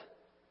heart.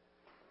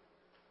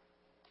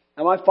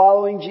 Am I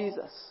following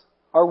Jesus?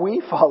 Are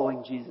we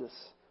following Jesus?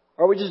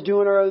 Are we just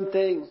doing our own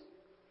thing?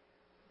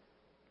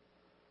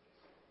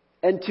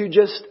 And to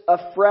just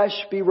afresh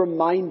be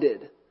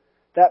reminded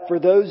that for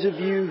those of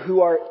you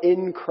who are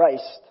in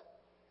Christ,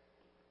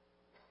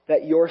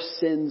 that your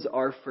sins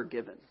are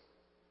forgiven.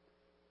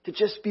 To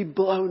just be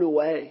blown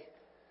away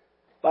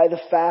by the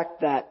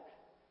fact that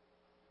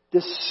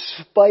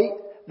despite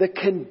the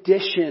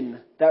condition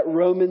that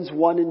Romans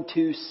 1 and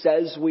 2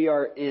 says we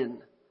are in,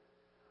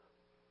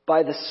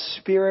 by the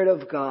Spirit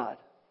of God,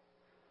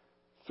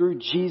 through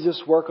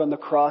Jesus' work on the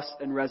cross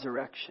and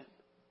resurrection,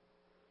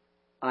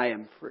 I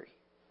am free.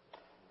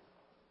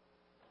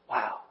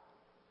 Wow.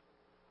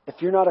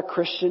 If you're not a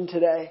Christian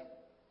today,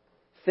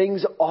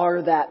 things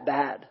are that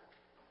bad.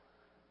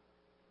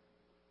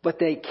 But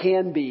they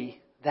can be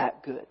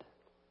that good.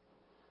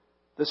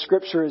 The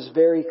Scripture is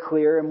very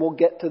clear, and we'll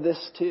get to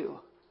this too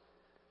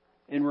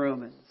in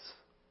Romans.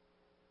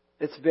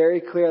 It's very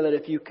clear that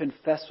if you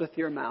confess with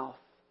your mouth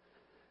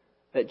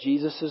that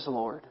Jesus is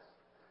Lord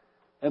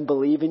and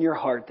believe in your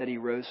heart that He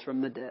rose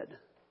from the dead,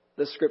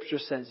 the Scripture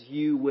says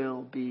you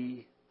will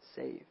be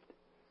saved.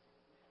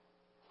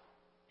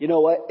 You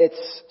know what?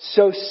 It's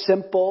so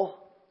simple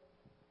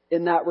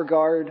in that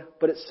regard,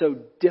 but it's so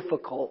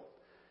difficult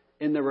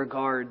in the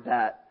regard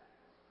that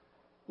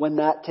when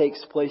that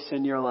takes place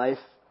in your life,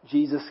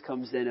 Jesus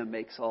comes in and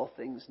makes all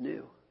things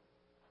new.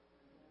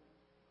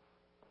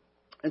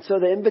 And so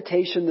the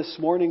invitation this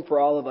morning for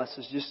all of us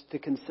is just to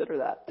consider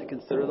that, to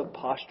consider the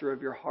posture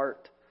of your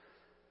heart.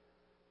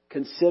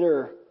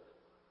 Consider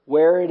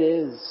where it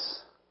is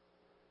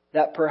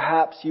that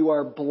perhaps you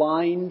are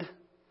blind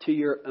to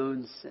your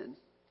own sin.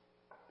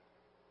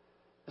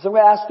 So I'm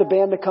going to ask the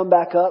band to come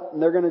back up,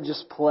 and they're going to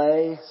just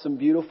play some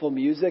beautiful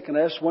music, and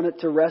I just want it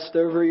to rest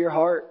over your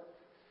heart.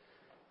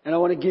 And I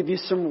want to give you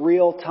some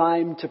real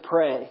time to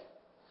pray.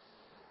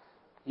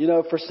 You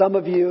know, for some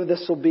of you,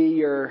 this will be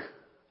your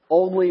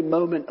only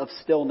moment of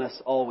stillness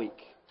all week.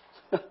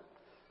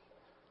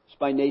 Just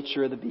by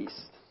nature of the beast.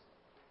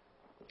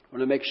 I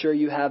want to make sure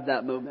you have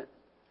that moment.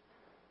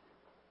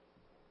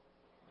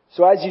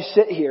 So as you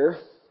sit here,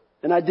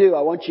 and I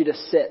want you to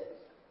sit.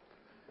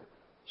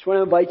 I just want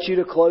to invite you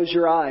to close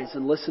your eyes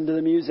and listen to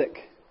the music.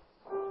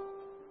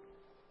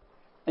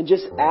 And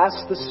just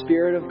ask the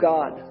Spirit of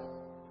God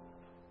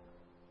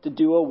to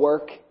do a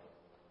work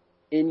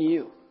in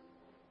you.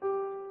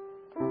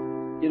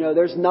 You know,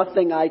 there's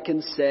nothing I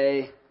can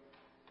say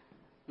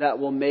that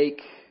will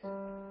make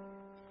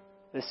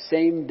the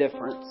same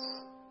difference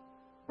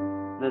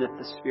than if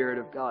the Spirit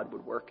of God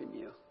would work in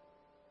you.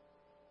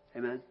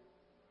 Amen.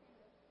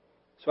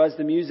 So as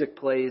the music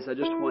plays, I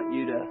just want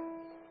you to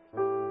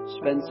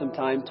spend some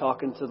time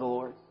talking to the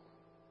Lord.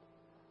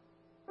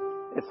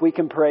 If we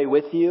can pray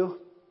with you,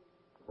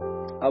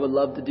 I would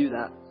love to do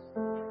that.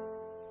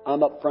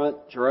 I'm up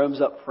front,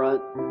 Jerome's up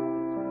front,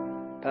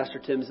 Pastor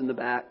Tim's in the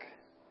back.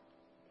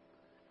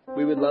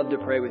 We would love to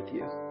pray with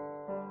you.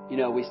 You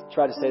know, we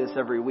try to say this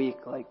every week,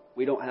 like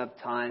we don't have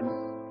time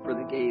for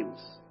the games.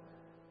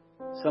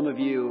 Some of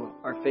you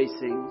are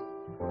facing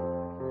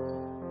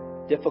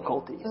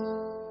difficulties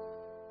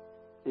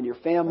in your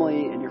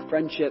family, in your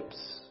friendships,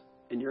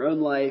 in your own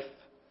life.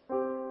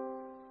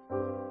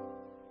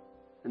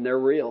 And they're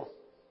real.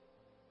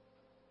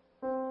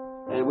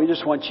 And we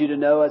just want you to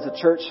know as a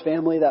church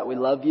family that we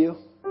love you.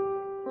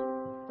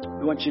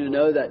 We want you to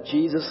know that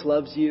Jesus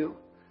loves you,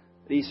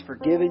 that He's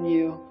forgiven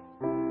you,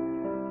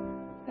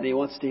 and He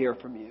wants to hear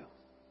from you.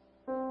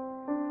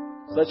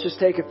 So let's just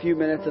take a few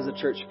minutes as a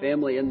church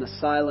family in the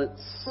silence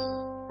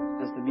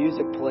as the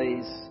music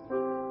plays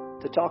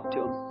to talk to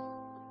Him.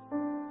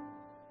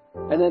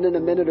 And then in a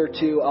minute or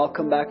two, I'll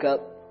come back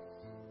up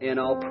and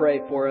I'll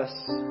pray for us,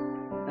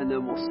 and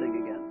then we'll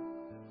sing again.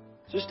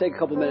 So just take a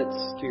couple minutes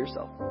to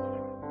yourself.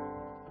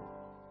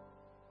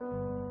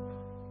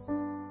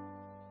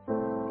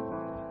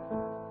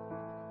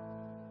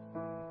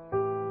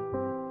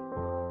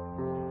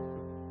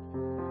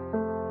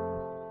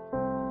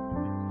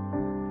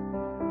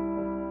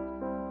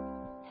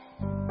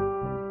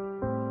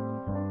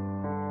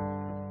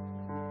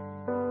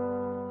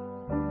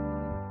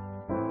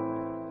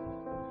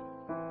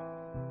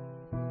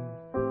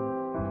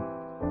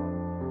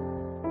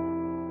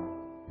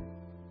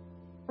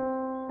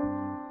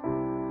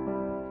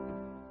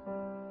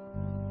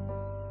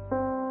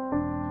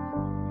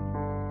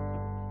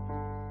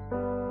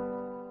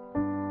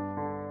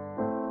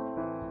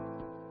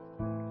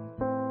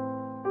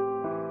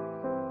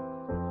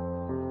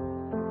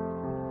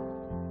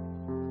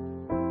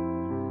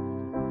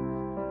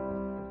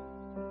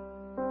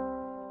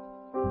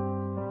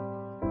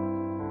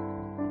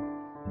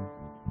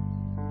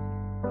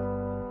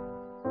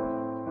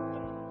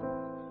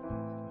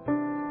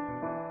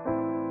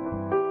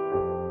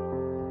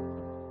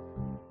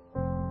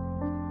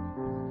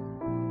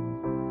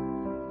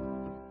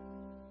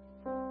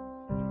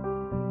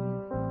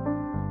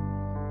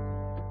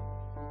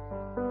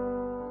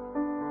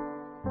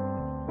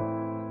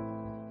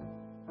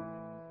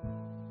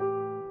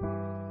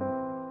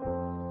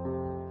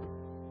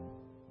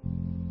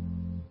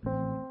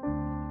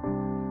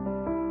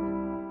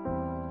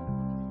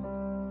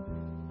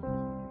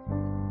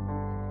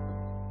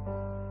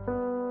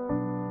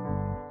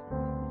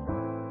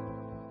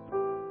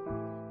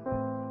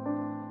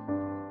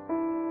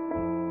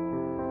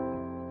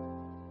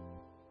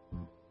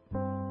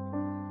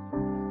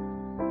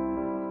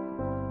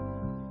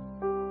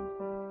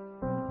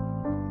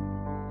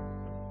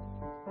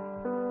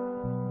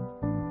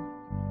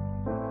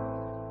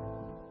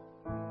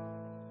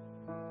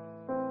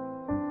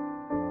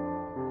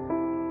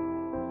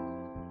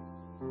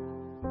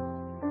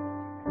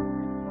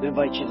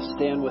 invite you to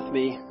stand with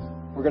me.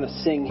 We're going to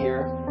sing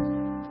here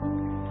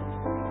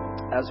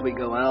as we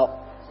go out.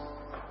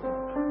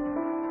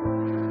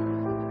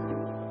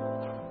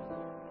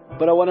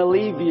 But I want to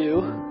leave you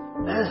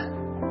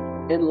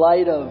in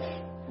light of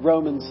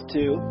Romans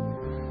 2.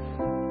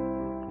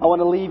 I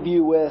want to leave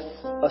you with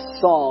a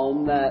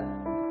psalm that,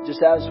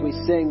 just as we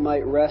sing,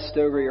 might rest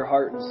over your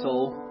heart and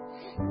soul,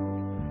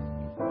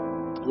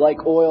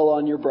 like oil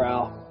on your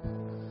brow.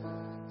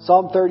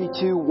 Psalm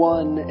 32,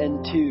 1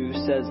 and 2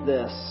 says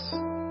this: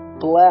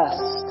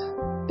 Blessed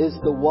is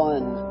the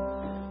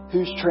one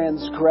whose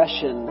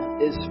transgression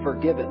is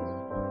forgiven,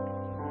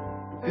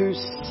 whose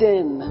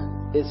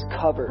sin is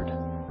covered.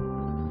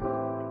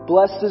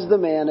 Blessed is the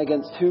man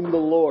against whom the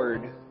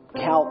Lord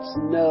counts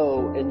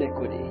no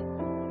iniquity,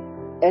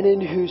 and in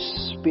whose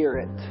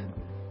spirit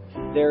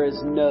there is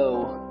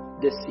no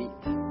deceit.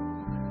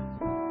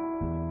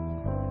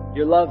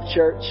 You're loved,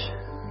 church.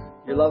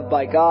 You're loved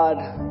by God.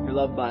 You're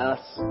loved by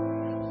us.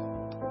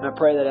 And I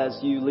pray that as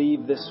you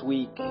leave this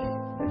week,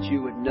 that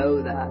you would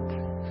know that,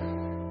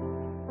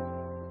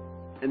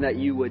 and that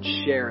you would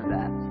share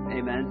that.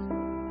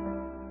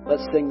 Amen.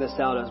 Let's sing this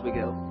out as we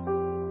go.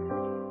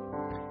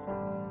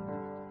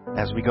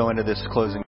 As we go into this closing